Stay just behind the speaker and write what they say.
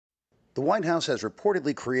The White House has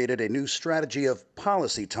reportedly created a new strategy of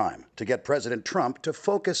policy time to get President Trump to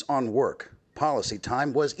focus on work. Policy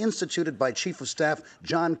time was instituted by Chief of Staff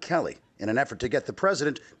John Kelly in an effort to get the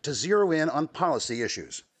president to zero in on policy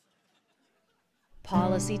issues.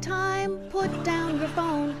 Policy time, put down your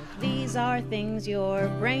phone. These are things your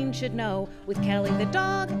brain should know. With Kelly the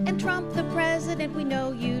dog and Trump the president, we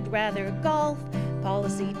know you'd rather golf.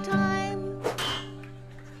 Policy time.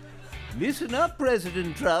 Listen up,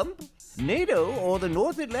 President Trump. NATO, or the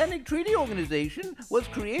North Atlantic Treaty Organization, was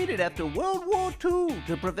created after World War II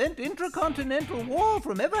to prevent intercontinental war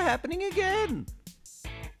from ever happening again.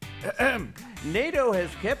 NATO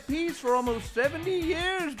has kept peace for almost 70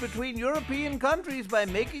 years between European countries by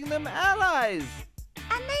making them allies.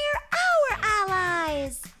 And they're our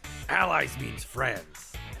allies. Allies means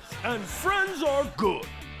friends. And friends are good.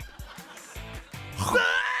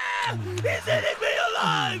 Ah! He's eating me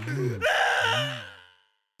alive! Ah!